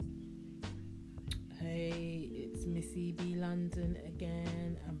CB London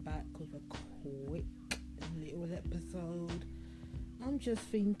again. I'm back with a quick little episode. I'm just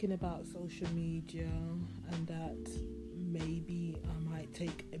thinking about social media and that maybe I might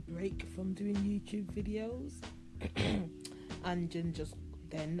take a break from doing YouTube videos and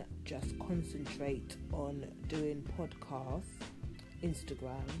then just concentrate on doing podcasts,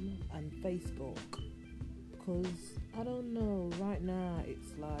 Instagram and Facebook, because I don't know, right now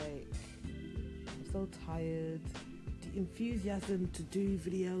it's like I'm so tired. The enthusiasm to do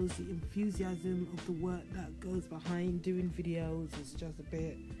videos, the enthusiasm of the work that goes behind doing videos is just a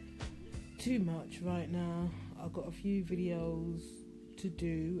bit too much right now. I've got a few videos to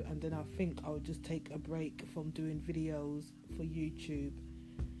do and then I think I'll just take a break from doing videos for YouTube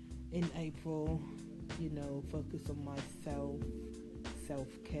in April, focus on myself,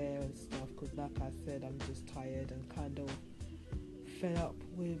 self-care and stuff, because like I said, I'm just tired and kind of fed up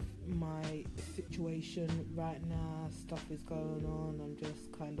with my situation right now. Stuff is going on, I'm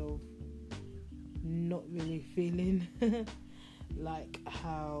just kind of not really feeling like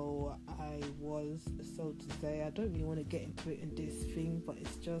how I was, so to say. I don't really want to get into it in this thing, but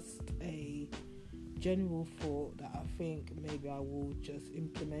it's just a general thought that I think maybe I will just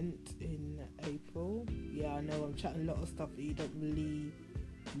implement in April. Yeah, I know I'm chatting a lot of stuff that you don't really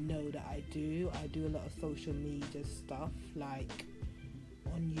know that I do. I do a lot of social media stuff, like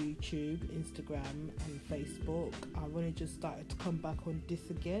on YouTube, Instagram and Facebook. I've only just started to come back on this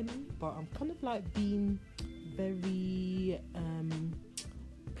again, but I'm kind of like being very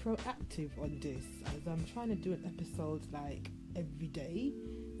proactive on this, as I'm trying to do an episode like every day,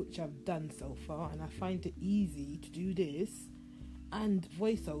 which I've done so far, and I find it easy to do this and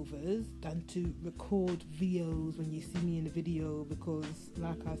voiceovers than to record videos when you see me in the video, because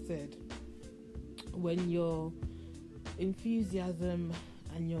like I said, when your enthusiasm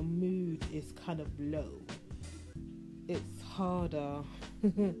and your mood is kind of low, it's harder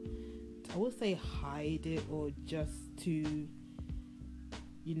I would say hide it, or just to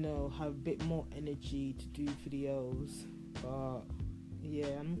have a bit more energy to do videos. But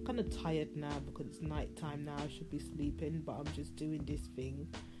yeah, I'm kind of tired now because it's night time now. I should be sleeping, but I'm just doing this thing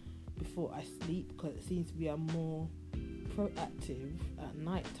before I sleep because it seems to be I'm more proactive at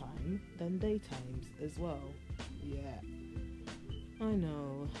night time than daytimes as well. Yeah, I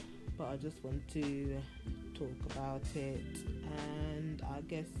know, but I just want to talk about it, and I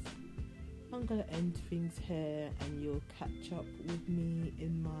guess I'm gonna end things here and you'll catch up with me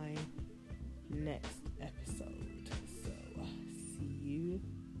in my next episode. So see you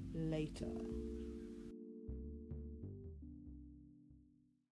later.